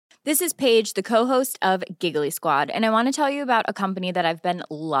This is Paige, the co-host of Giggly Squad, and I want to tell you about a company that I've been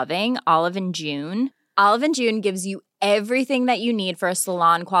loving, Olive & June. Olive & June gives you everything that you need for a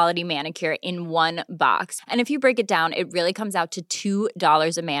salon-quality manicure in one box. And if you break it down, it really comes out to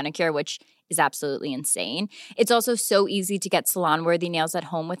 $2 a manicure, which is absolutely insane. It's also so easy to get salon-worthy nails at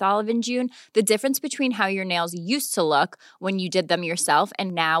home with Olive & June. The difference between how your nails used to look when you did them yourself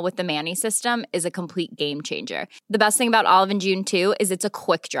and now with the Mani system is a complete game changer. The best thing about Olive & June, too, is it's a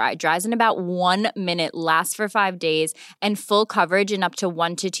quick dry. Dries in about 1 minute, lasts for 5 days, and full coverage in up to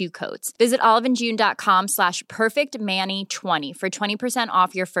 1 to 2 coats. Visit oliveandjune.com/perfectmani20 for 20%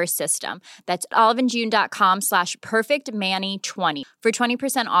 off your first system. That's oliveandjune.com/perfectmani20 for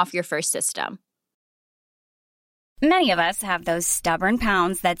 20% off your first system. Many of us have those stubborn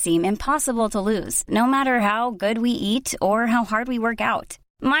pounds that seem impossible to lose, no matter how good we eat or how hard we work out.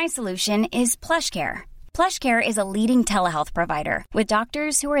 My solution is PlushCare. PlushCare is a leading telehealth provider with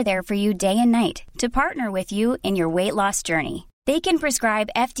doctors who are there for you day and night to partner with you in your weight loss journey. They can prescribe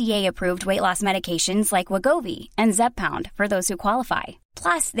FDA-approved weight loss medications like Wegovy and Zepbound for those who qualify.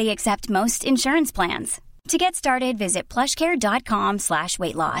 Plus, they accept most insurance plans. To get started, visit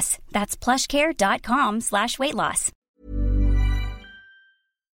plushcare.com/weightloss. That's plushcare.com/weightloss.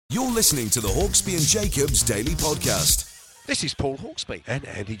 You're listening to the Hawksby and Jacobs Daily Podcast. This is Paul Hawksby. And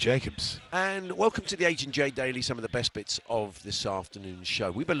Andy Jacobs. And welcome to the H&J Daily, some of the best bits of this afternoon's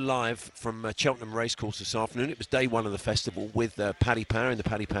show. We were live from Cheltenham Racecourse this afternoon. It was day one of the festival with Paddy Power in the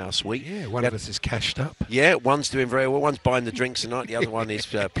Paddy Power suite. Yeah, one of us is cashed up. Yeah, one's doing very well. One's buying the drinks tonight. The other one is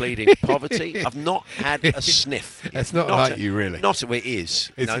pleading poverty. I've not had a sniff. That's not like you, really. Not it is.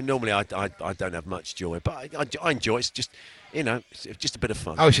 Normally I don't have much joy, but I enjoy it. It's just... You know, it's just a bit of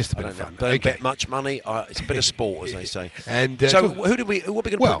fun. Oh, it's just a bit of fun. Don't bet much money. It's a bit of sport, as they say. And so, what are we going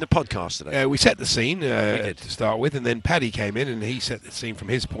to put in the podcast today? We set the scene to start with, and then Paddy came in and he set the scene from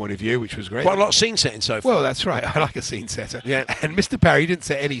his point of view, which was great. Quite a lot of scene setting so far. Well, that's right. I like a scene setter. Yeah. And Mr. Parry didn't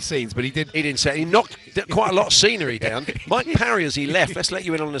set any scenes, but he did. He didn't set. He knocked quite a lot of scenery down. Mike Parry, as he left, let's let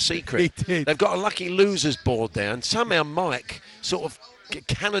you in on a secret. He did. They've got a lucky losers board down. Somehow Mike sort of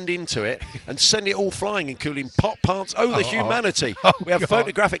cannoned into it and sent it all flying, including pop parts. The humanity. We have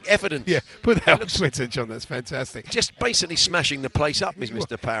photographic evidence. Yeah, put that on Twitter, John. That's fantastic. Just basically smashing the place up, is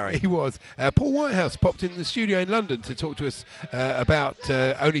Mr. Parry. He was. Paul Whitehouse popped in the studio in London to talk to us about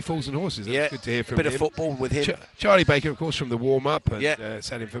Only Fools and Horses. That's good to hear from him. A bit of football with him. Charlie Baker, of course, from the warm-up, and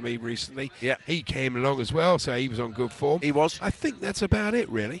sat in for me recently. Yeah. He came along as well, so he was on good form. He was. I think that's about it,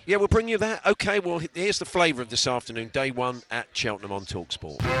 really. Yeah, we'll bring you that. OK, well, here's the flavour of this afternoon, day one at Cheltenham on TalkSport.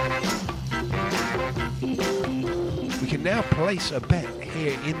 We can now place a bet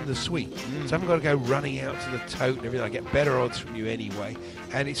here in the suite. So I haven't got to go running out to the tote and everything. I get better odds from you anyway.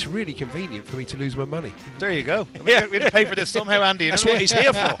 And it's really convenient for me to lose my money. There you go. We had to pay for this somehow, Andy. That's what he's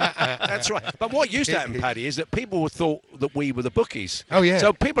here for. That's right. But what used to happen, Paddy, is that people thought that we were the bookies. Oh, yeah.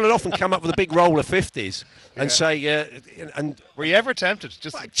 So people had often come up with a big roll of 50s and say... and were you ever tempted?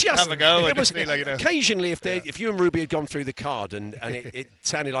 Just have a go? Occasionally, if you and Ruby had gone through the card and it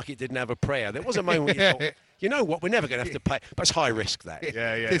sounded like it didn't have a prayer, there was a moment you thought... You know what? We're never going to have to pay. But it's high risk, that.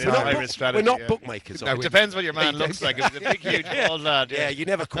 Yeah. It's a high risk strategy. We're not bookmakers. No, it depends what your man looks like. If he's a big, huge, bald lad. Yeah, you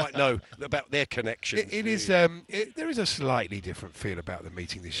never quite know about their connections. It is. There is a slightly different feel about the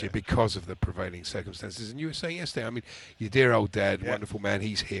meeting this year because of the prevailing circumstances. And you were saying yesterday, I mean, your dear old dad, wonderful man,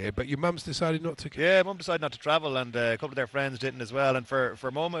 he's here, but your mum's decided not to come. Yeah, mum decided not to travel, and a couple of their friends didn't as well. And for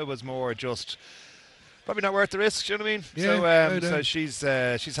mum, it was more just... Probably not worth the risk, you know what I mean? Yeah, so she's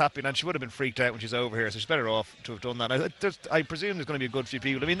happy, and she would have been freaked out when she's over here, so she's better off to have done that. I presume there's going to be a good few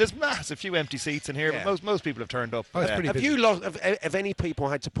people. I mean, there's a few empty seats in here, but most people have turned up. Oh, have any people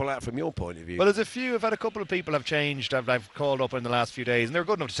had to pull out from your point of view? Well, there's a few. I've had a couple of people have changed. I've called up in the last few days, and they're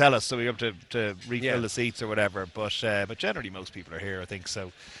good enough to tell us, so we have to refill the seats or whatever. But generally, most people are here, I think.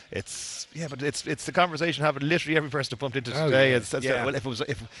 So it's the conversation having literally every person bumped into today. Well, if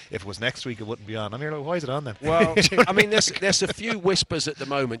it was next week, it wouldn't be on. I'm here. Why is it on then? Well, I mean, there's a few whispers at the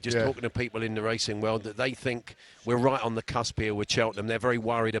moment, just talking to people in the racing world, that they think we're right on the cusp here with Cheltenham. They're very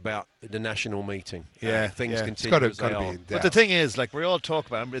worried about the national meeting. Things continue as they are. But the thing is, like we all talk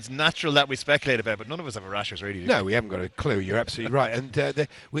about it, it's natural that we speculate about it, but none of us have a rashers really. No, we haven't got a clue. You're absolutely right. And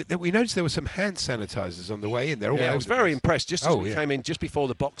we noticed there were some hand sanitizers on the way in. They're all I was very impressed just as we came in just before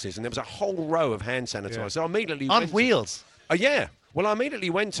the boxes, and there was a whole row of hand sanitizers. Yeah. So I immediately on wheels. Oh yeah. Well, I immediately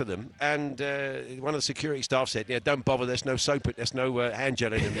went to them, and one of the security staff said, "Yeah, don't bother. There's no soap. There's no hand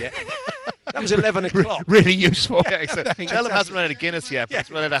gel in them yet." That was 11 o'clock. Really useful. Yeah, exactly. Cheltenham hasn't run out of Guinness yet, but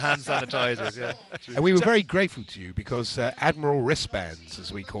it's run out of hand sanitizers. Yeah. And we were very grateful to you because Admiral Wristbands,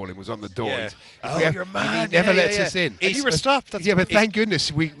 as we call him, was on the door. Yeah. You're mad. He never lets us in. And you were stopped. But thank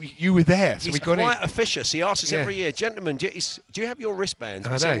goodness you were there, so He's we got in. quite officious. He asks us every year, gentlemen, do you have your wristbands?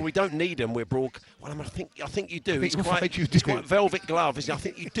 We say, well, we don't need them. We're broad. Well, I think you do. He's quite velvet glove. I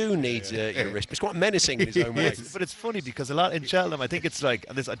think you do need your wrist. It's quite menacing in his own way. But it's funny because a lot in Cheltenham, I think it's like,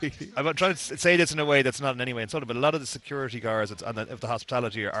 and this, I'm trying to say this in a way that's not in any way insulting, but a lot of the security guards of the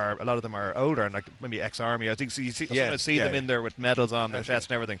hospitality a lot of them are older and like maybe ex-army. I think so you see them in there with medals on their chest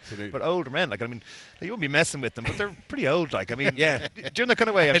and everything. Absolutely. But older men, like, I mean, you won't be messing with them, but they're pretty old. Like, I mean, during that kind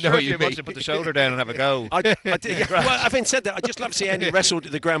of way, I'm sure you want to put the shoulder down and have a go. I did, well, having said that, I'd just love to see Andy wrestled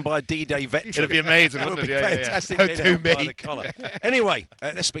at the ground by a D-Day veteran. It'd be amazing, wouldn't it? Fantastic. Anyway,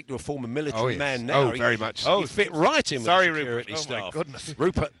 let's speak to a former military man now. Oh, very much. He fit right in with the security Rupert. staff. Oh, my goodness.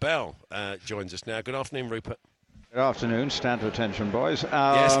 Rupert Bell joins us now. Good afternoon, Rupert. Good afternoon. Stand to attention, boys.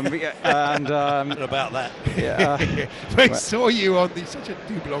 Yes. And What about that? Yeah, we saw you on such a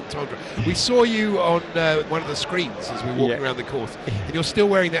double entendre. We saw you on one of the screens as we were walking around the course, and you're still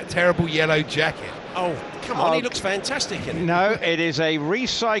wearing that terrible yellow jacket. Oh, come on, he looks fantastic in it. No, it is a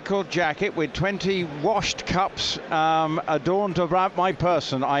recycled jacket with 20 washed cups adorned around my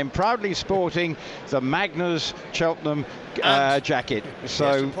person. I'm proudly sporting the Magners Cheltenham jacket.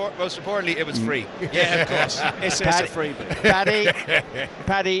 So, most importantly, it was free. Yeah, of course. It's a freebie.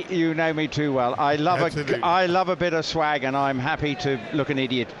 Paddy, you know me too well. I love a bit of swag, and I'm happy to look an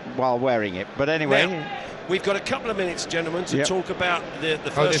idiot while wearing it. But anyway. Now, we've got a couple of minutes, gentlemen, to talk about the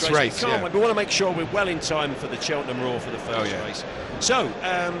first race. We want to make sure we're well in time for the Cheltenham Roar for the first race. So,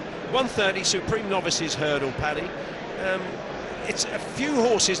 1:30 Supreme Novices hurdle, Paddy. It's a few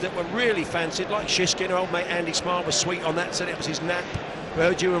horses that were really fancied, like Shishkin. Old mate Andy Smart was sweet on that, said it was his nap. We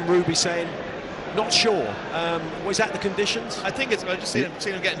heard you and Ruby saying, not sure. Was that the conditions? I think it's. I just seen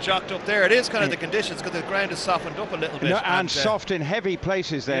him getting jocked up there. It is kind of the conditions because the ground is softened up a little bit. No, and soft in heavy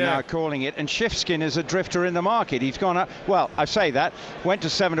places they're now calling it. And Shifskin is a drifter in the market. He's gone up. Well, I say that. Went to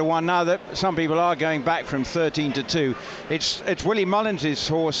 7-1. Now that some people are going back from 13-2. It's Willie Mullins'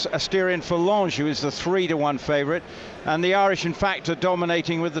 horse, Asterion Forlange, who is the 3-1 favourite. And the Irish, in fact, are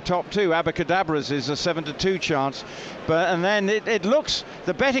dominating with the top two. Abacadabras is a 7-2 chance. And then it looks,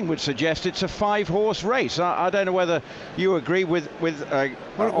 the betting would suggest it's a 5-horse race. I don't know whether you agree with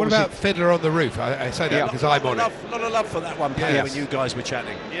what about Fiddler on the Roof? I say that because I'm on it. A lot of love for that one, Paddy, when you guys were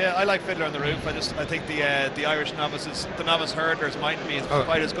chatting. Yeah, I like Fiddler on the Roof. I think the Irish novices, the novice herders mightn't be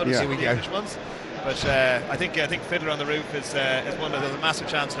quite as good as the English ones. But I think Fiddler on the Roof is one that there's a massive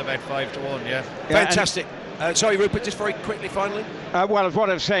chance at about 5-1. Yeah. Fantastic. Sorry, Rupert, just very quickly, finally. Well, as what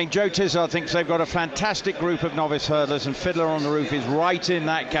I was saying, Joe Tizard thinks they've got a fantastic group of novice hurdlers, and Fiddler on the Roof is right in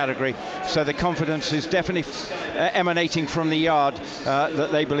that category. So the confidence is definitely emanating from the yard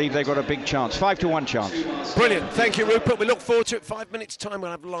that they believe they've got a big chance. 5-1 chance. Brilliant. Thank you, Rupert. We look forward to it. 5 minutes' time,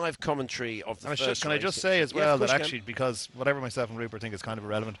 we'll have live commentary of the first race. Can I just say as well that actually, because whatever myself and Rupert think is kind of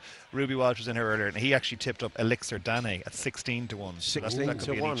irrelevant, Ruby Walsh was in here earlier, and he actually tipped up Elixir Dane at 16-1.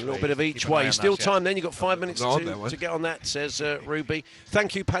 16-1, a little bit of each way. Still time then, you've got 5 minutes to get on that, says Ruby.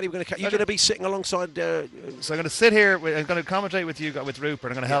 Thank you, Paddy. You're going to be sitting alongside... So I'm going to sit here, I'm going to commentate with you, with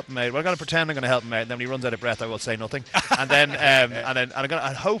Rupert. I'm going to help him out. Well, I'm going to pretend I'm going to help him out, and then when he runs out of breath, I will say nothing. And then,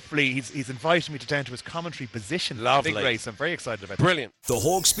 and hopefully he's invited me to down to his commentary position. Lovely. Big race. I'm very excited about that. Brilliant. The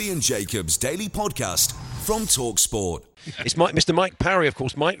Hawksbee and Jacobs Daily Podcast from TalkSport. It's Mr. Mike Parry, of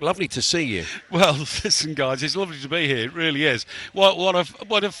course. Mike, lovely to see you. Well, listen, guys, it's lovely to be here. It really is. What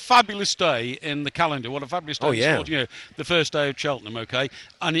a fabulous day in the calendar. What a fabulous day. The first day of Cheltenham, okay?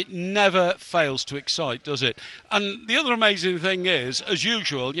 And it never fails to excite, does it? And the other amazing thing is, as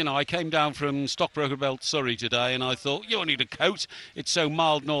usual, I came down from Stockbroker Belt, Surrey today, and I thought, you don't need a coat. It's so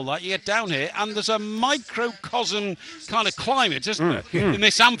mild and all that. You get down here, and there's a microcosm kind of climate, isn't there, in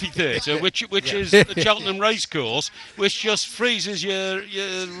this amphitheatre, which is the Cheltenham Racecourse, which just freezes your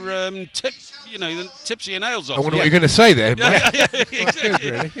tips of your nails off. I wonder what you're going to say there,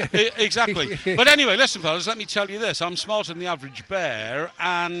 exactly. But anyway, listen, fellas, let me tell you this. I'm smarter than the average bear,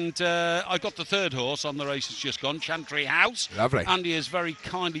 and I got the third horse on the race that's just gone, Chantry House. Lovely. Andy has very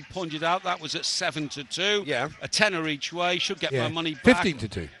kindly pointed out that was at 7-2. Yeah. A tenner each way. Should get my money back.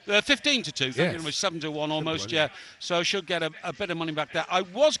 15-2. 15-2. Thank you. 7-1 almost, yeah. So I should get a bit of money back there. I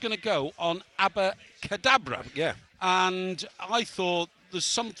was going to go on Abacadabra. Yeah. And I thought there's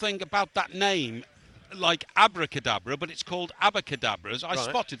something about that name, like abracadabra, but it's called abacadabras. I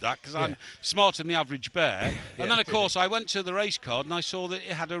spotted that because I'm smarter than the average bear. And then, of course, I went to the race card and I saw that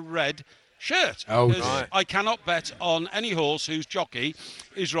it had a red shirt. Oh, right. I cannot bet on any horse whose jockey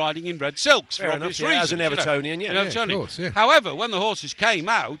is riding in red silks for obvious reasons. As an Evertonian, Of course, yeah. However, when the horses came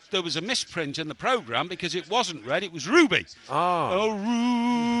out, there was a misprint in the programme because it wasn't red, it was Ruby. Oh,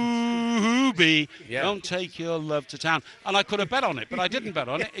 Ruby, don't take your love to town. And I could have bet on it, but I didn't bet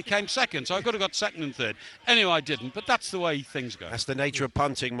on it. It came second, so I could have got second and third. Anyway, I didn't, but that's the way things go. That's the nature of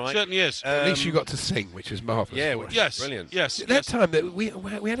punting, Mike. Certainly is. At least you got to sing, which is marvellous. Yeah, yes, brilliant. Yes. That time that we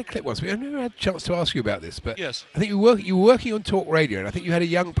had a clip once. We never had a chance to ask you about this, but yes. I think you were working on Talk Radio, and I think you had a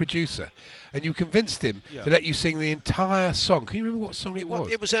young producer, and you convinced him to let you sing the entire song. Can you remember what song it was?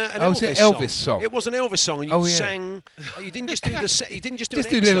 It was an Elvis song. It was an Elvis song, and you sang. You didn't just do the. You didn't just do. Just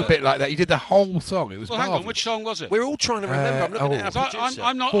do a little bit like that. You did the whole song. It was marvellous. Hang on, which song was it? We're all trying to remember. I'm looking at our producer.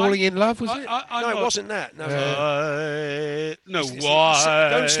 I'm not. Falling in Love, was it? No, it wasn't that. No. Why?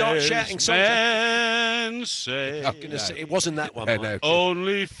 Don't start shouting songs. Men say. I'm going to say it wasn't that one. No.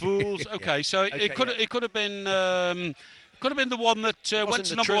 Only fools. Okay, so it could have been. Could have been the one that went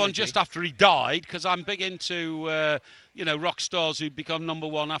to number one just after he died, because I'm big into rock stars who become number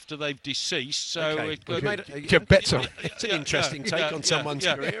one after they've deceased. So it could it's an interesting take on someone's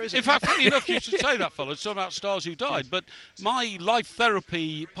career, isn't it? In fact, funny enough, you should say that, fellas. Talking about stars who died. But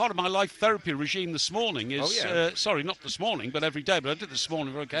part of my life therapy regime this morning is sorry, not this morning, but every day. But I did this morning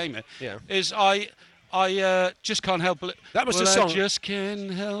before I came here. Yeah. Is I just can't help believe. That was the song. I just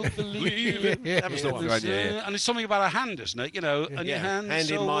can't help believing. That was the one. And it's something about a hand, isn't it? And your hand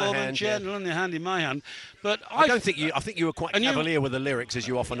so warm and gentle, and your hand in my hand. But I think you were quite cavalier with the lyrics, as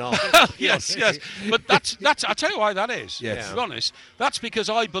you often are. yes. But that's. I tell you why that is. Yes. To be honest, that's because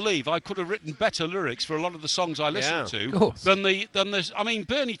I believe I could have written better lyrics for a lot of the songs I listen to than the. I mean,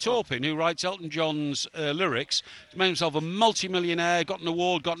 Bernie Taupin, who writes Elton John's lyrics, made himself a multi-millionaire, got an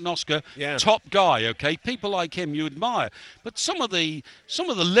award, got an Oscar, top guy. Okay, people like him you admire, but some of the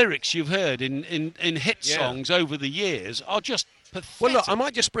lyrics you've heard in hit songs over the years are just pathetic. Well, look, I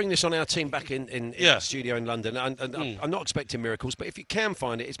might just bring this on our team back in the studio in London. I'm not expecting miracles, but if you can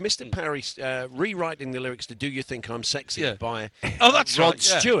find it, it's Mr. Parry rewriting the lyrics to "Do You Think I'm Sexy" by Rod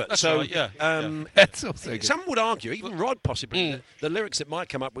Stewart. That's so right, that's also good. Some would argue, even Rod possibly, that the lyrics that might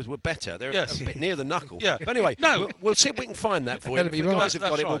come up with were better. They're a bit near the knuckle. But anyway, we'll see if we can find that for you. If the guys have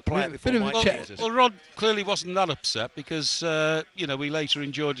got it, we'll play it before Mike uses it. Well, Rod clearly wasn't that upset because we later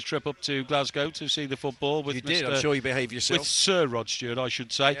enjoyed a trip up to Glasgow to see the football with. You did. I'm sure you behaved yourself. With Sir Rod Stewart, I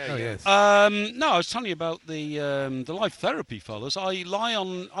should say. Yes. No, I was telling you about the life therapy, fellas.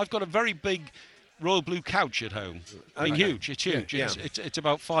 I've got a very big royal blue couch at home. I mean, huge. It's huge. It's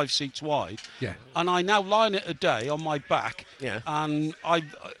about 5 seats wide. Yeah. And I now lie on it a day on my back. Yeah. And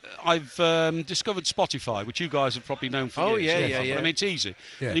I've discovered Spotify, which you guys have probably known for years. Yeah. I mean, it's easy.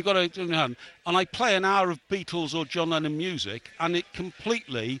 Yeah. And you've got to, and I play an hour of Beatles or John Lennon music, and it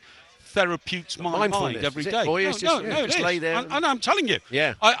completely therapeutes my mind every day. Just lay there. And I'm telling you,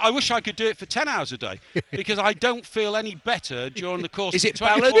 I wish I could do it for 10 hours a day because I don't feel any better during the course of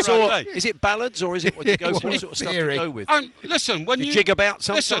 24-hour day. Is it ballads or is it what you go for? What sort of stuff to go with? Listen, when you jig about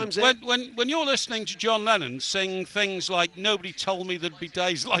sometimes. When you're listening to John Lennon sing things like "Nobody Told Me There'd Be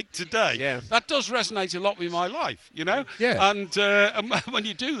Days Like Today," that does resonate a lot with my life, And when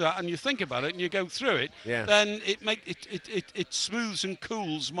you do that and you think about it and you go through it, then it smooths and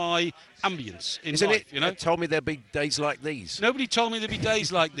cools my ambience in life, Told me there'd be days like these. Nobody told me there'd be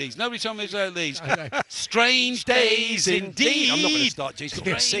days like these. Nobody told me there'd be days like these. Strange days indeed. I'm not going to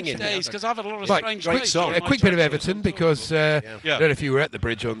start singing days because I've had a lot of strange days. A quick bit of Everton because I don't know if you were at the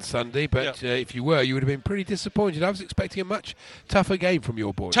Bridge on Sunday, but if you were, you would have been pretty disappointed. I was expecting a much tougher game from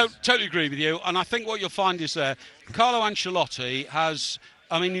your boys. Totally agree with you, and I think what you'll find is Carlo Ancelotti has.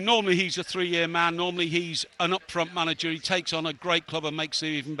 I mean, normally he's a 3-year man. Normally he's an up-front manager. He takes on a great club and makes it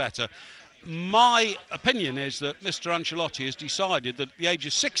even better. My opinion is that Mr. Ancelotti has decided that at the age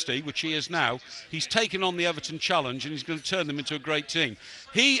of 60, which he is now, he's taken on the Everton challenge and he's going to turn them into a great team.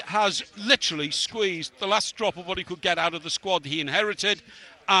 He has literally squeezed the last drop of what he could get out of the squad he inherited,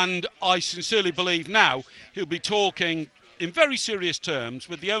 and I sincerely believe now he'll be talking in very serious terms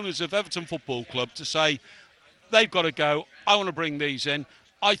with the owners of Everton Football Club to say they've got to go. I want to bring these in.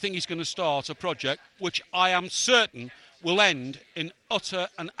 I think he's going to start a project which I am certain will end in utter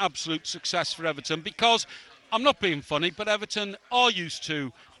and absolute success for Everton, because I'm not being funny, but Everton are used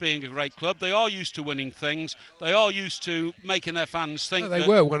to being a great club. They are used to winning things. They are used to making their fans think they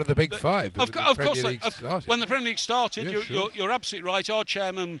were one of the big five. Of course, when the Premier League started, you're absolutely right. Our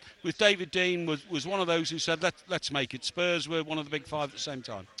chairman, with David Dean, was one of those who said, let's make it. Spurs were one of the big five at the same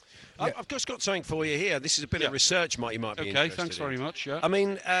time. I've just got something for you here. This is a bit of research, Mike. You might be interested. Okay, thanks very much. Yeah. I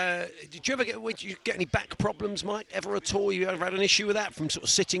mean, did you ever get any back problems, Mike? Ever at all? You ever had an issue with that from sort of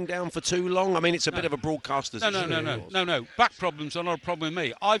sitting down for too long? I mean, it's a bit of a broadcaster's issue. No. Back problems are not a problem with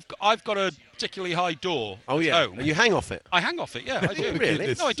me. I've got a particularly high door. Oh yeah. And you hang off it? I hang off it. Yeah, I do.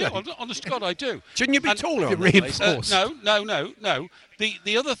 Really? No, I do. Honest to God, I do. Shouldn't you be taller on reinforced? No.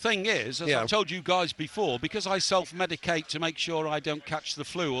 The other thing is, as I've told you guys before, because I self-medicate to make sure I don't catch the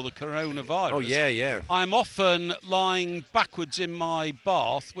flu or the coronavirus. Oh, yeah. I'm often lying backwards in my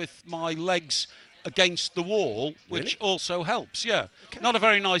bath with my legs against the wall, which also helps. Yeah, not a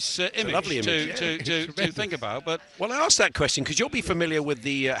very nice image, to think about. But well, I asked that question because you'll be familiar with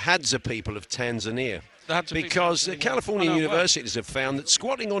the Hadza people of Tanzania. Because California universities have found that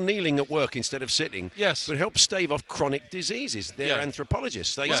squatting or kneeling at work instead of sitting would help stave off chronic diseases. They're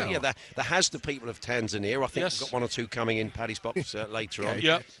anthropologists. They say, the Hadza people of Tanzania, I think we've got one or two coming in Paddy's box later on.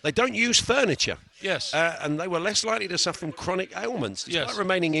 Yeah. They don't use furniture. Yes. And they were less likely to suffer from chronic ailments, despite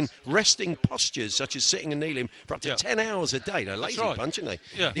remaining in resting postures, such as sitting and kneeling, for up to 10 hours a day. They're lazy bunch, aren't they?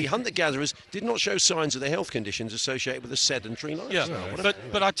 Yeah. The hunter-gatherers did not show signs of the health conditions associated with a sedentary lifestyle. Yeah.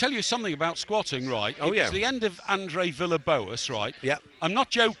 But I tell you something about squatting, right? It's the end of Andre Villas-Boas, right? Yeah. I'm not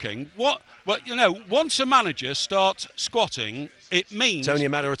joking. Once a manager starts squatting, it means it's only a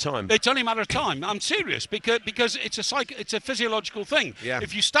matter of time. It's only a matter of time. I'm serious because it's a physiological thing. Yeah.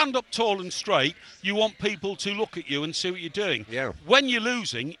 If you stand up tall and straight, you want people to look at you and see what you're doing. Yeah. When you're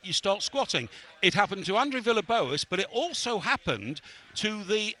losing, you start squatting. It happened to Andre Villas-Boas, but it also happened to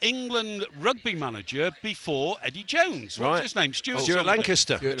the England rugby manager before Eddie Jones. What's his name? Stuart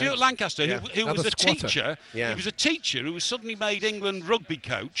Lancaster. Stuart Lancaster, who was a teacher. Yeah. He was a teacher who was suddenly made England rugby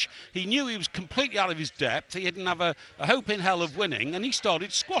coach. He knew he was completely out of his depth. He didn't have a hope in hell of winning, and he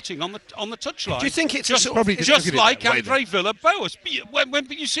started squatting on the touchline. Do you think it's just like Andre Villas-Boas? When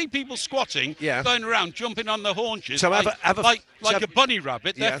you see people squatting, going around, jumping on their haunches, like a bunny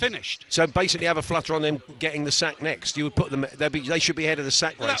rabbit, they're finished. So basically, have a flutter on them getting the sack next. You would put them. They should be ahead of the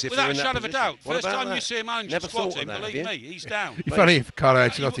sack race if they're in that without a shadow position. of a doubt. What First about time that? you see a manager squatting, believe me, he's down. It'd be funny if Carlo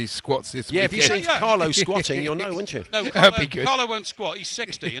Ancelotti squats this if you see Carlo squatting, you'll know, wouldn't you? No, that'd be good. Carlo won't squat. He's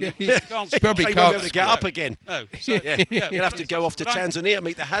 60 and he can't squat. Probably He can't won't be able to get up again. No, You'll have to go off to Tanzania and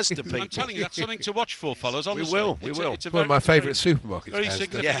meet the Hadza people. I'm telling you, that's something to watch for, fellas. We will. It's one of my favourite supermarkets. Very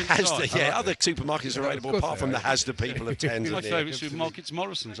significant site. Other supermarkets are available apart from the Hadza people of Tanzania. My favourite supermarket's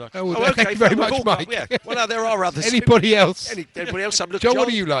Morrison's. Thank you very much, Mike. Well, there are others. Anybody else? Anybody else? John, what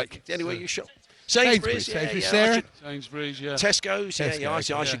do you like? Anyway, you shop. Sainsbury's, Sarah? Sainsbury's, yeah. Tesco's,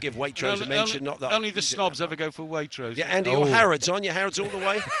 I should give Waitrose a mention, not that. Only the snobs ever go for Waitrose. Yeah, Andy, or Harrods, aren't you? Harrods all the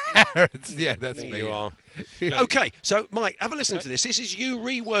way? Harrods, yeah, that's me. You are. Okay, so, Mike, have a listen to this. This is you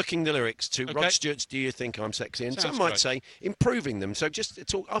reworking the lyrics to Rod Stewart's Do You Think I'm Sexy? And some might say improving them. So just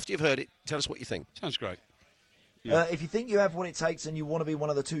talk, after you've heard it, tell us what you think. Sounds great. If you think you have what it takes and you want to be one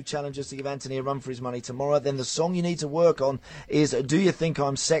of the two challengers to give Anthony a run for his money tomorrow, then the song you need to work on is Do You Think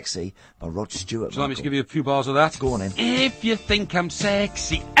I'm Sexy by Rod Stewart. Would you like me to give you a few bars of that? Go on in. If you think I'm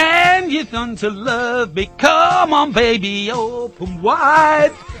sexy and you're done to love me, come on baby, open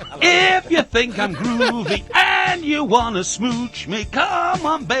wide. If you think I'm groovy and you want to smooch me, come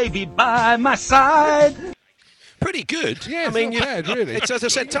on baby, by my side. Pretty good. Yeah, not bad, really. It's, as I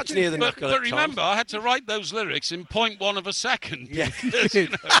said, touch near the knuckle. But remember, I had to write those lyrics in 0.1 of a second. Yeah.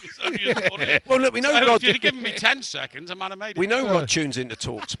 Well, look, we know Rod. Rod. If you'd given me 10 seconds, I might have made it. We know Rod tunes into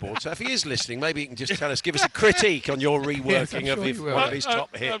TalkSport, so if he is listening, maybe he can just give us a critique on your reworking of one of his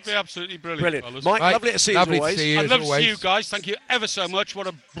top hits. That'd be absolutely brilliant. Brilliant. Mike, lovely to see you as always. I'd love to see you guys. Thank you ever so much. What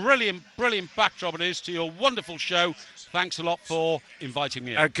a brilliant backdrop it is to your wonderful show. Thanks a lot for inviting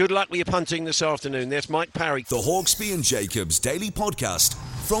me in. Good luck with your punting this afternoon. There's Mike Parry. The Hawksbee and Jacobs Daily Podcast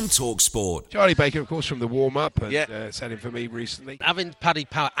from TalkSport. Charlie Baker, of course, from the warm-up, and sat in for me recently. Having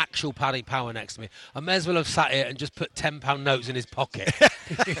actual Paddy Power next to me, I may as well have sat here and just put £10 notes in his pocket.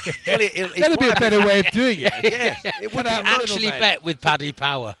 That'd be a better way of doing it. It would actually bet with Paddy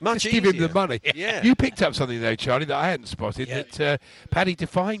Power. Much just give him the money. Yeah. You picked up something, though, Charlie, that I hadn't spotted, that Paddy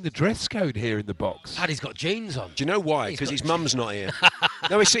defying the dress code here in the box. Paddy's got jeans on. Do you know why? Because his mum's not here.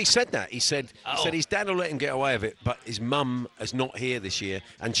 No, he said that. He said his dad will let him get away with it, but his mum is not here this year,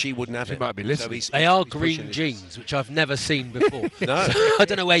 and she wouldn't have it. She might be listening. They are green jeans, which I've never seen before. No. So I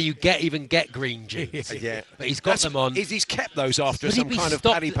don't know where you even get green jeans. Yeah. But he's got them on. He's kept those after some kind of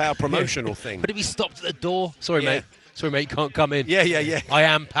Paddy Power promotional thing. But if he stopped at the door, sorry, mate. sorry, mate, you can't come in. Yeah. I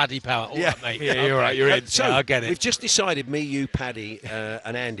am Paddy Power. All right, mate. Yeah, you're right, you're in. So I get it. We've just decided, me, you, Paddy,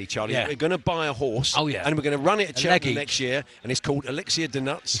 and Andy, Charlie, we're going to buy a horse. Oh, yeah. And we're going to run it at Cheltenham each. next year, and it's called Elixir de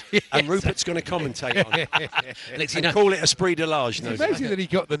Nuts, and Rupert's going to commentate on it. And call it Esprit de Large. It's amazing that he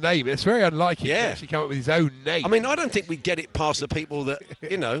got the name. It's very unlike him to actually come up with his own name. I mean, I don't think we'd get it past the people that,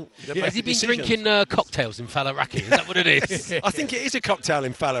 Has he been drinking cocktails in Faliraki? Is that what it is? I think it is a cocktail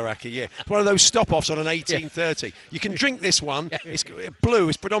in Faliraki, yeah. It's one of those stop-offs on an 1830. You can drink this one. It's blue.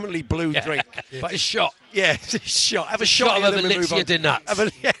 It's predominantly blue drink. But it's shot. Yeah, it's a shot. Have a shot of Elixir de Nuts. Have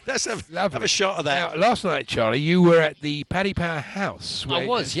a shot of that. Now, last night, Charlie, you were at the Paddy Power House. I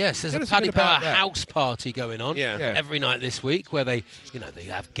was, yes. There's a Paddy Power house party going on every night this week where they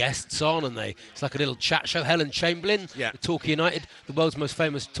have guests on and it's like a little chat show. Helen Chamberlain, the Torquay United, the world's most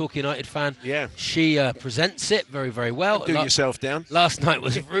famous Torquay United fan. Yeah. She presents it very, very well. Do yourself down. Last night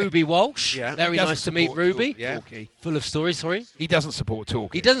was Ruby Walsh. Very nice to meet Ruby. Torquay. Full of stories, sorry. He doesn't support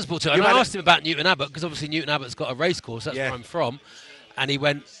Torquay. He doesn't support Torquay. And I asked him about Newton Abbot because obviously Newton Abbott's got a race course. That's where I'm from. And he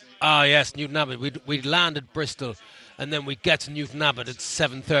went, yes, Newton Abbot. We'd land at Bristol and then we'd get to Newton Abbot at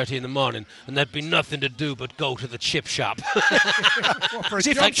 7:30 in the morning and there'd be nothing to do but go to the chip shop. Is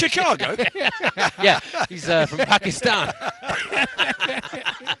he from Chicago? Yeah, he's from Pakistan.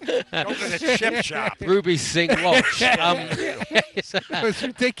 Go to the chip shop. Ruby Singh Walsh. It's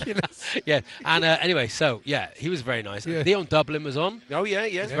ridiculous. Yeah, and anyway, so, he was very nice. Theon Dublin was on. Oh, yeah.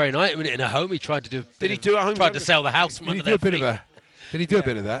 He was very nice. I mean, in a home, he tried to do... Did he do a home? Tried to sell the house from under their feet. Did he do a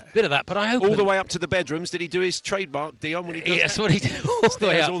bit of that? Bit of that, but I hope... All the way up to the bedrooms. Did he do his trademark, Dion, when he does that's what he did. All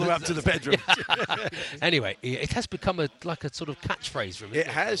the way up to the bedroom. Anyway, it has become like a sort of catchphrase for me. It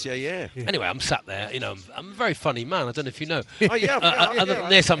has, yeah. Anyway, I'm sat there, I'm a very funny man. I don't know if you know. Oh, yeah. Other than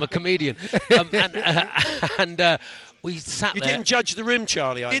this, I'm a comedian. We sat there. You didn't judge the room,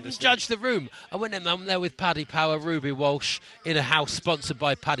 Charlie, I didn't judge the room. I went in, I'm there with Paddy Power, Ruby Walsh, in a house sponsored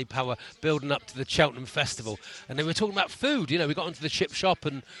by Paddy Power, building up to the Cheltenham Festival. And they were talking about food. We got into the chip shop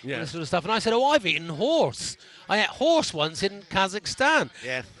and all this sort of stuff. And I said, I've eaten horse. I ate horse once in Kazakhstan.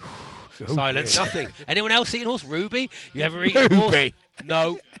 Yeah. Silence. Nothing. Anyone else eaten horse? Ruby? You ever eaten horse?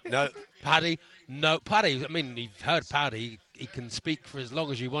 No. Paddy? No. Paddy, I mean, you've heard Paddy. He can speak for as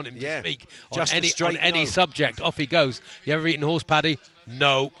long as you want him to speak on any subject. Off he goes. You ever eaten horse, Paddy?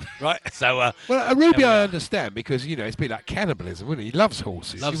 No. Right. So, Ruby, I understand because it's a bit like cannibalism, wouldn't he? He loves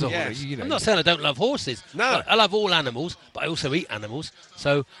horses. I'm not saying I don't love horses. No. I love all animals, but I also eat animals.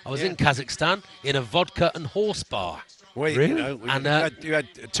 So I was in Kazakhstan in a vodka and horse bar. Well, really? And you had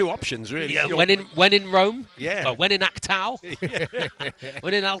two options, really. Yeah, when in Rome. Yeah. When in Aktau.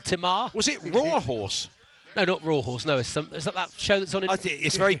 When in Altimar. Was it raw horse? No, not Raw Horse. No, it's that show that's on.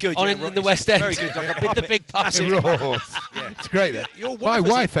 It's very good. In the West End. Very good. With the big puppy. Raw Horse. It's great. My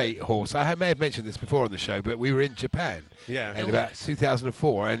wife ate horse. I may have mentioned this before on the show, but we were in Japan. In about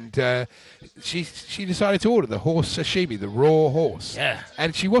 2004, and she decided to order the horse sashimi, the raw horse. Yeah.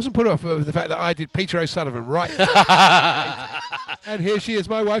 And she wasn't put off with the fact that I did Peter O'Sullivan right. And here she is,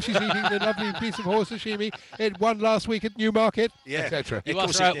 my wife. She's eating the lovely piece of horse sashimi. It won last week at Newmarket, etc. You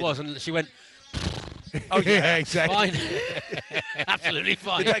asked her how it was, and she went. Oh yeah, exactly. Fine. Absolutely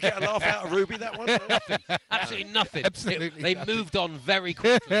fine. Did they get a laugh out of Ruby, that one? Nothing. Absolutely nothing. Absolutely they moved on very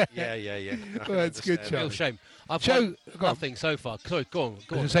quickly. Yeah. Well, that's good, Charlie. Real shame. I've won nothing so far. Sorry, go on. I was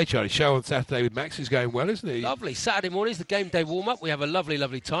going to say, Charlie, show on Saturday with Max is going well, isn't it? Lovely. Saturday morning's the game day warm-up. We have a lovely,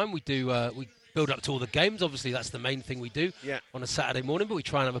 lovely time. We do. We build up to all the games. Obviously, that's the main thing we do on a Saturday morning, but we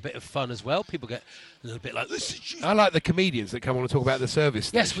try and have a bit of fun as well. People get a little bit like, I like the comedians that come on and talk about the service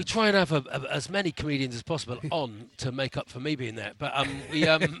station. Yes, we try and have as many comedians as possible on to make up for me being there. But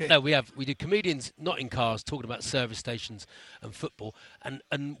we do comedians not in cars talking about service stations and football,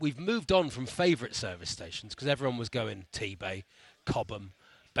 and we've moved on from favourite service stations because everyone was going T-Bay, Cobham,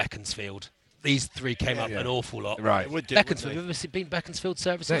 Beaconsfield. These three came up an awful lot. Right. Beaconsfield. Have you ever been Beaconsfield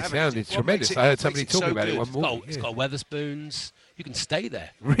service? That sounded tremendous. I heard somebody talking about it one morning. It's got Wetherspoons. You can stay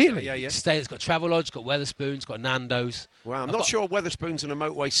there. Really? Yeah. It's got Travelodge, it's got Wetherspoons, it's got Nando's. Wow, I'm not sure Wetherspoons and a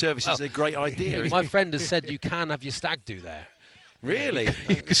motorway service is a great idea. My friend has said you can have your stag do there. Really?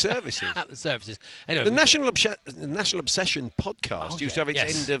 Services? At the services. Anyway, the National Obsession podcast used to have its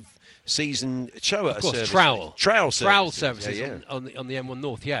end of season show at a service. Trowel services on the M1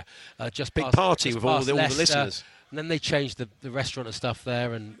 North, just big past, party with all the listeners. And then they changed the restaurant and stuff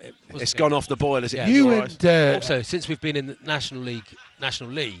there, and it's gone off the boil. Is it? Yeah. You and also, since we've been in the National League,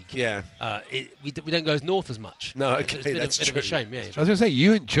 yeah, we don't go as north as much. No, okay, it's been that's a bit true. of a shame. Yeah, I was going to say,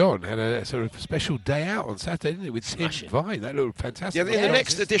 you and John had a sort of special day out on Saturday, didn't it, with Tim Vine? That looked fantastic. Yeah, in the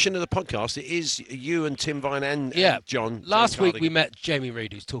next edition of the podcast, it is you and Tim Vine and John. Last week we met Jamie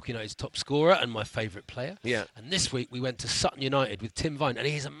Reid, who's Torquay United's top scorer and my favourite player. Yeah. And this week we went to Sutton United with Tim Vine, and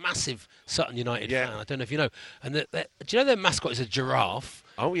he's a massive Sutton United fan. I don't know if you know. And do you know their mascot is a giraffe?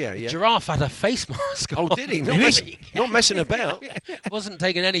 Oh, yeah. The giraffe had a face mask on. Oh, did he? Not messing about. Wasn't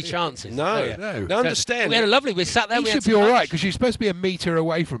taking any chances. No. I understand. We had a lovely... We sat there... He should be all right, because you're supposed to be a metre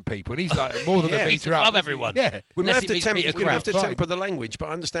away from people, and he's like more than a metre up. Love everyone. Yeah. We may have to temper the language, but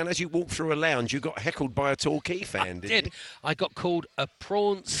I understand as you walk through a lounge, you got heckled by a Torquay fan, didn't you? I got called a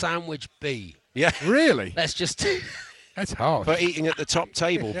prawn sandwich bee. Yeah. Really? Let's just... That's hard. For eating at the top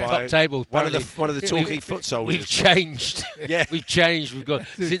table by one of the Torquay foot soldiers. We've changed. Yeah. We've changed. We've got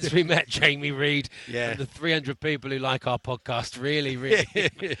since we met Jamie Reid and the 300 people who like our podcast really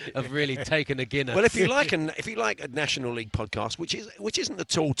have really taken a Guinness. Well, if you like a National League podcast, which isn't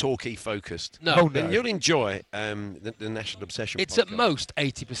at all Torquay focused, then you'll enjoy the National Obsession. It's podcast. at most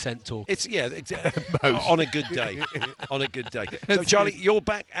 80% Torquay. It's on a good day. On a good day. So Charlie, you're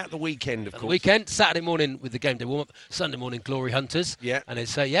back at the weekend, of course. The weekend, Saturday morning with the game day warm up. Sunday morning, Glory Hunters. Yeah. And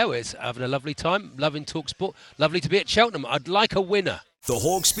it's having a lovely time, loving TalkSport. Lovely to be at Cheltenham. I'd like a winner. The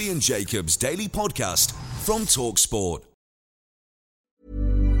Hawksbee and Jacobs Daily Podcast from TalkSport.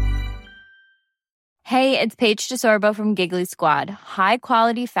 Hey, it's Paige DeSorbo from Giggly Squad. High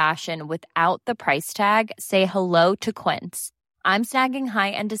quality fashion without the price tag. Say hello to Quince. I'm snagging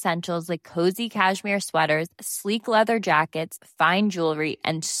high-end essentials like cozy cashmere sweaters, sleek leather jackets, fine jewelry,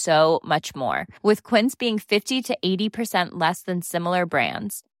 and so much more. With Quince being 50 to 80% less than similar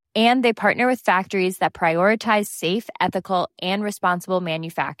brands. And they partner with factories that prioritize safe, ethical, and responsible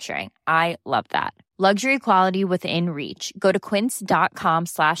manufacturing. I love that. Luxury quality within reach. Go to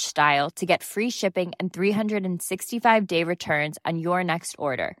quince.com/style to get free shipping and 365-day returns on your next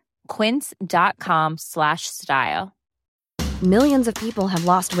order. Quince.com/style. Millions of people have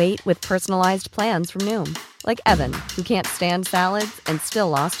lost weight with personalized plans from Noom. Like Evan, who can't stand salads and still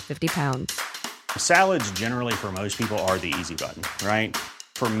lost 50 pounds. Salads generally for most people are the easy button, right?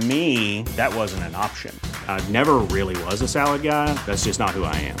 For me, that wasn't an option. I never really was a salad guy. That's just not who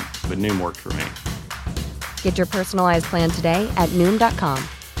I am. But Noom worked for me. Get your personalized plan today at Noom.com.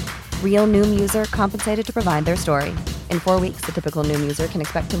 Real Noom user compensated to provide their story. In 4 weeks, the typical Noom user can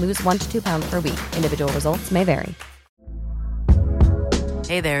expect to lose 1 to 2 pounds per week. Individual results may vary.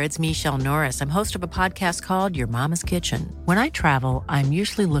 Hey there, it's Michelle Norris. I'm host of a podcast called Your Mama's Kitchen. When I travel, I'm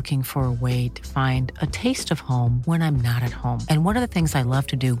usually looking for a way to find a taste of home when I'm not at home. And one of the things I love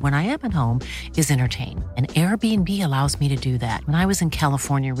to do when I am at home is entertain. And Airbnb allows me to do that. When I was in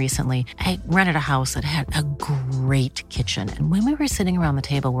California recently, I rented a house that had a great kitchen. And when we were sitting around the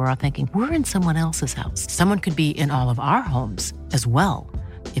table, we were all thinking, we're in someone else's house. Someone could be in all of our homes as well.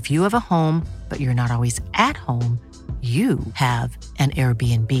 If you have a home, but you're not always at home, you have an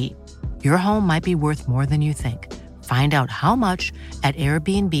Airbnb. Your home might be worth more than you think. Find out how much at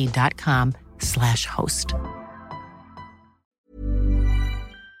airbnb.com/host.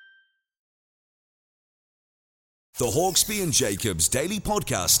 The Hawksbee and Jacobs Daily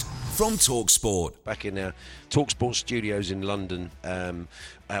Podcast from TalkSport. Back in our TalkSport studios in London.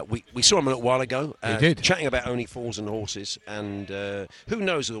 We saw him a little while ago. We did. Chatting about Only Fools and Horses. And who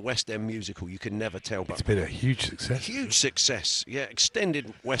knows of the West End musical? You can never tell. But it's been a huge success. Huge success. Yeah,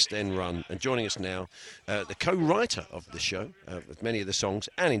 extended West End run. And joining us now, the co-writer of the show, with many of the songs,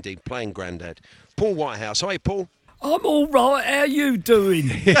 and indeed playing Grandad, Paul Whitehouse. Hi, Paul. I'm all right. How you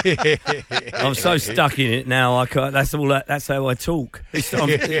doing? I'm so stuck in it now. I can't. That's all. That's how I talk. You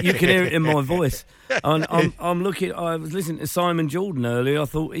can hear it in my voice. I'm looking. I was listening to Simon Jordan earlier. I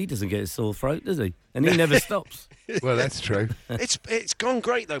thought he doesn't get a sore throat, does he? And he never stops. Well, that's true. It's gone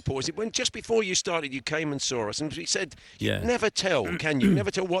great though, Paul. When just before you started, you came and saw us, and we said, "You never tell, can you?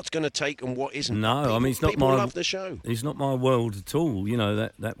 Never tell what's going to take and what isn't." No, people, I mean it's not people my. love the show. It's not my world at all. You know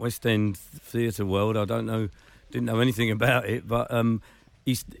that West End theatre world. I don't know. Didn't know anything about it, but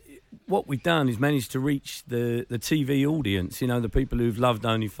what we've done is managed to reach the TV audience. You know, the people who've loved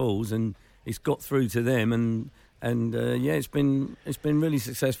Only Fools, and it's got through to them, and it's been really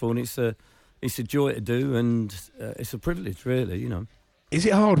successful, and it's a joy to do, and it's a privilege, really. You know. Is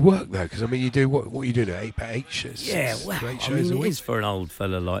it hard work though? Because I mean, you do what you do at 8 shows. Yeah, well, I mean, it is for an old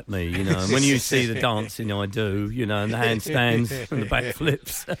fella like me, you know. And when you see the dancing I do, you know, and the handstands and the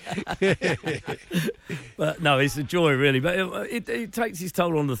backflips. But no, it's a joy really. But it takes its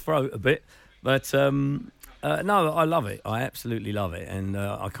toll on the throat a bit. But No, I love it. I absolutely love it, and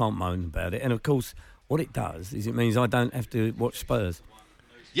I can't moan about it. And of course, what it does is it means I don't have to watch Spurs.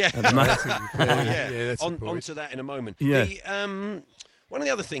 Yeah. On to that in a moment. Yeah. One of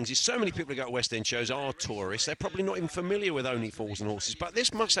the other things is so many people who go to West End shows are tourists. They're probably not even familiar with Only Fools and Horses, but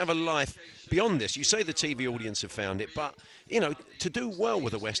this must have a life beyond this. You say the TV audience have found it, but, to do well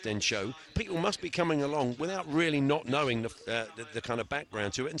with a West End show, people must be coming along without really not knowing the kind of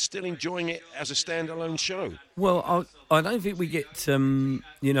background to it and still enjoying it as a standalone show. Well, I don't think we get,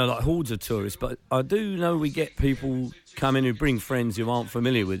 like hordes of tourists, but I do know we get people come in who bring friends who aren't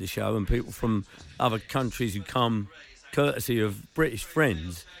familiar with the show and people from other countries who come courtesy of British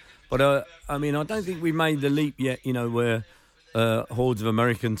friends. But, I don't think we made the leap yet, where hordes of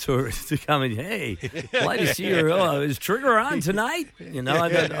American tourists are coming, hey, glad to see you. Is Trigger on tonight?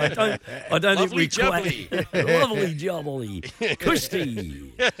 I don't think we quite... Lovely jubbly.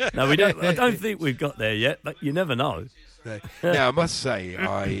 Custy. No, we don't. I don't think we've got there yet, but you never know. Now, I must say,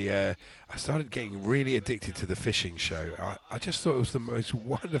 I started getting really addicted to the fishing show. I just thought it was the most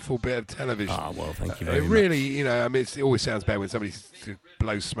wonderful bit of television. Oh, well, thank you very much. It really, it always sounds bad when somebody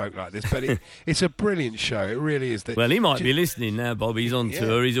blows smoke like this, but it's a brilliant show. It really is. Well, he might be listening now, Bob. He's on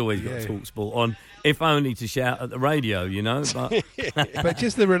tour. He's always got TalkSport on, if only to shout at the radio, But, but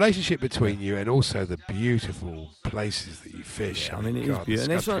just the relationship between you and also the beautiful places that you fish. Yeah, it is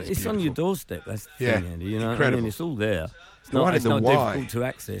beautiful. And it's on your doorstep. That's the thing, Andy. Incredible. It's all there. It's not difficult to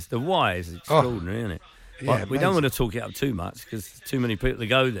access. The Y is extraordinary, isn't it? Yeah, we don't want to talk it up too much because too many people to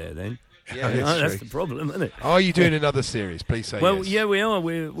go there then. Yeah, that's the problem, isn't it? Are you doing another series? Please say well, yes. Yeah, we are.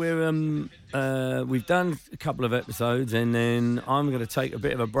 We've done a couple of episodes, and then I'm going to take a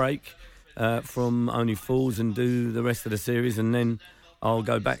bit of a break from Only Fools and do the rest of the series, and then I'll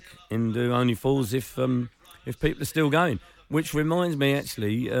go back and do Only Fools if people are still going. Which reminds me,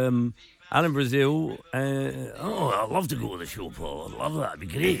 actually, Alan Brazil, I'd love to go to the show, Paul. I'd love that, it'd be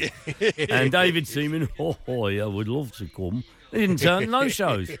great. And David Seaman, I would love to come. They didn't turn no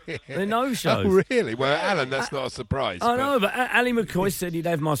shows. They're no shows. Oh, really? Well, Alan, that's not a surprise. I know, but Ali McCoy said he'd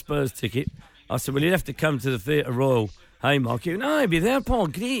have my Spurs ticket. I said, well, you'd have to come to the Theatre Royal Haymarket. No, he'd be there, Paul,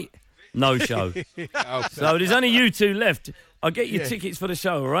 great. No show. So there's only you two left. I'll get you tickets for the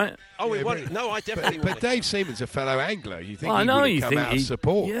show, all right? Oh, we want. No, I definitely want. But Dave Seaman's a fellow angler. You think he would come out of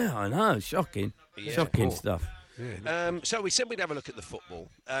support? Yeah, I know. Shocking. Yeah. Shocking stuff. Yeah. So we said we'd have a look at the football,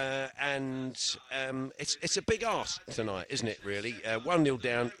 and it's a big ask tonight, isn't it, really? 1-0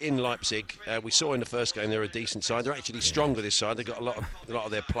 down in Leipzig. We saw in the first game they're a decent side. They're actually stronger this side. They've got a lot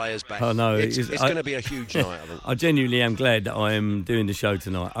of their players back. Oh, no. It's going to be a huge night, I think. I genuinely am glad that I am doing the show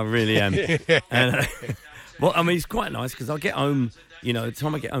tonight. I really am. And, well, it's quite nice because I get home, the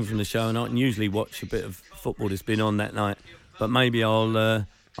time I get home from the show, and I can usually watch a bit of football that's been on that night. But maybe I'll, I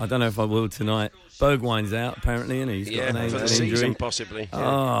don't know if I will tonight. Bergwijn's out, apparently, and he's got an for the injury. Season, possibly.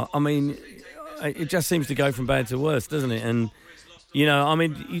 It just seems to go from bad to worse, doesn't it? And,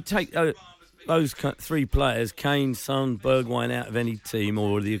 you take those three players, Kane, Son, Bergwijn, out of any team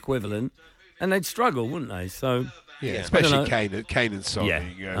or the equivalent, and they'd struggle, wouldn't they? So... Yeah, especially Kane and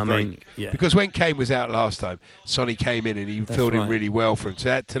Sonny. Yeah, because when Kane was out last time, Sonny came in and he filled in really well for him.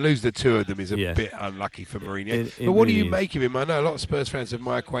 So to lose the two of them is a bit unlucky for Mourinho. But what do you make of him? I know a lot of Spurs fans of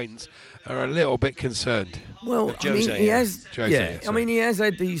my acquaintance are a little bit concerned. Well, he has. He has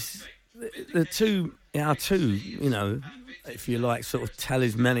had these our two, if you like, sort of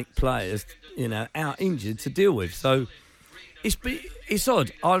talismanic players, out injured to deal with. So. It's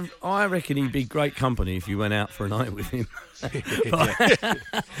odd. I reckon he'd be great company if you went out for a night with him.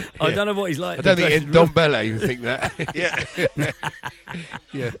 I don't know what he's like. I don't think Ndombele would think that.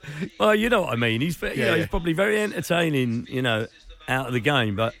 Yeah. Well, you know what I mean. He's he's probably very entertaining, out of the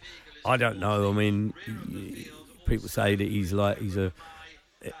game. But I don't know. People say that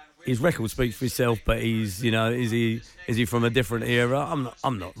his record speaks for itself. But he's, is he from a different era?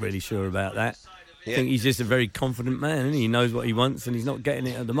 I'm not really sure about that. I think he's just a very confident man, and he knows what he wants, and he's not getting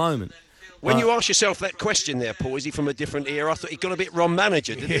it at the moment. When you ask yourself that question there, Paul, is he from a different era? I thought he got a bit Ron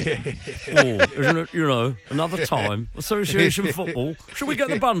Manager, didn't he? Isn't it, another time. Association football. Should we get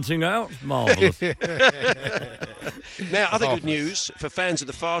the bunting out? Marvellous. Now, other good news for fans of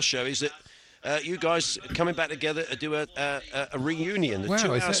the Fast Show is that you guys are coming back together to do a reunion, the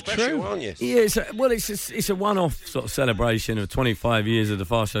 2-hour special, true? aren't you? Yeah, it's a one-off sort of celebration of 25 years of the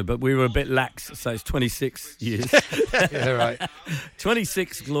Fast Show, but we were a bit lax, so it's 26 years. Yeah, right.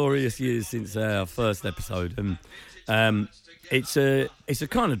 26 glorious years since our first episode, and it's a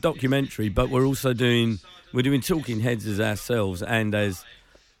kind of documentary, but we're doing talking heads as ourselves and as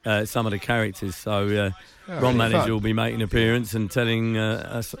some of the characters. So Ron Manager will be making an appearance and telling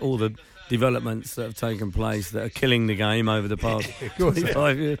us all the developments that have taken place that are killing the game over the past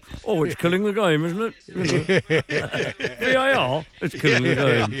 25 years. Oh, it's killing the game, isn't it? VAR, it's killing the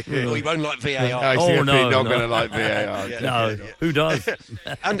game. Well, you won't like VAR. No, not going to like VAR. No, who does?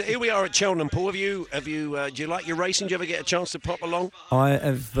 And here we are at Cheltenham. Paul, do you like your racing? Do you ever get a chance to pop along? I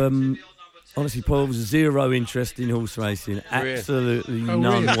have. Honestly, Paul, was zero interest in horse racing. Absolutely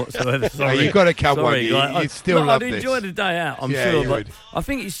none whatsoever. Sorry. You've got to come one year. You still love this. I'd enjoy the day out, I'm sure. But I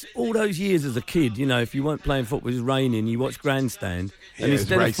think it's all those years as a kid, if you weren't playing football, it was raining, you watch Grandstand, and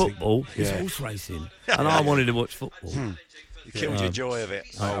instead of football, it's horse racing. And I wanted to watch football. You killed your joy of it.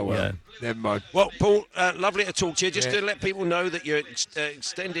 Oh, well. Yeah. Never mind. Well, Paul, lovely to talk to you. Just to let people know that your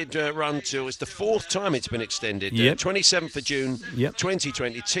extended run till it's the 4th time it's been extended. 27th of June,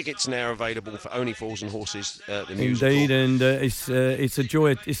 2020. Tickets now available for Only Fools and Horses. The musical. Indeed, and it's a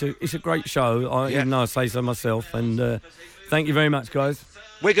joy. It's a great show. Even though I say so myself. And thank you very much, guys.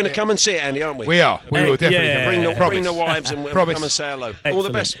 We're going to come and see it, Andy, aren't we? We are. We will definitely. Bring the wives and we'll come and say hello. Excellent. All the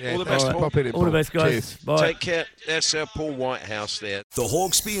best. All the best. All the best, guys. Cheers. Bye. Take care. There's Paul Whitehouse there. The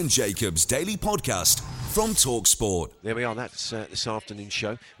Hawksbee and Jacobs Daily Podcast from TalkSport. There we are. That's this afternoon's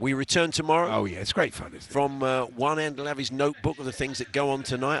show. We return tomorrow. Oh, yeah. It's great fun, isn't it? From one end, we'll have his notebook of the things that go on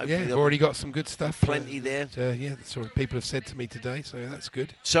tonight. Yeah, we've already got some good stuff. Plenty there. That's what people have said to me today, so that's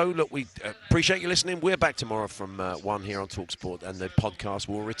good. So, look, we appreciate you listening. We're back tomorrow from 1 here on TalkSport, and the podcast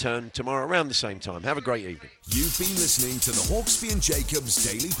will return tomorrow around the same time. Have a great evening. You've been listening to the Hawksbee and Jacobs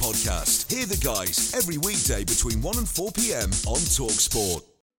Daily Podcast. Hear the guys every weekday between 1 and 4 p.m. on TalkSport.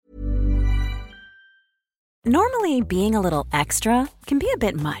 Normally, being a little extra can be a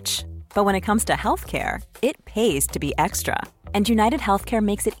bit much, but when it comes to healthcare, it pays to be extra. And United Healthcare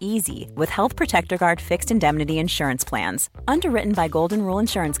makes it easy with Health Protector Guard fixed indemnity insurance plans. Underwritten by Golden Rule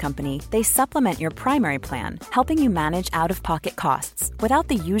Insurance Company, they supplement your primary plan, helping you manage out-of-pocket costs without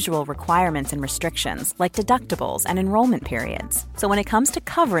the usual requirements and restrictions like deductibles and enrollment periods. So when it comes to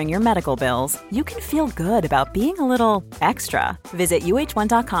covering your medical bills, you can feel good about being a little extra. Visit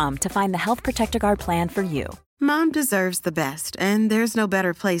uh1.com to find the Health Protector Guard plan for you. Mom deserves the best, and there's no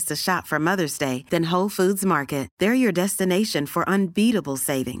better place to shop for Mother's Day than Whole Foods Market. They're your destination for unbeatable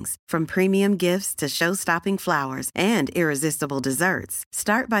savings, from premium gifts to show-stopping flowers and irresistible desserts.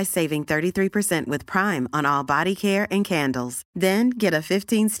 Start by saving 33% with Prime on all body care and candles. Then get a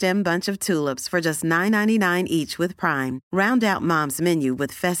 15-stem bunch of tulips for just $9.99 each with Prime. Round out Mom's menu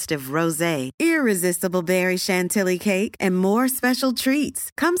with festive rosé, irresistible berry chantilly cake, and more special treats.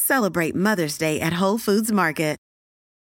 Come celebrate Mother's Day at Whole Foods Market.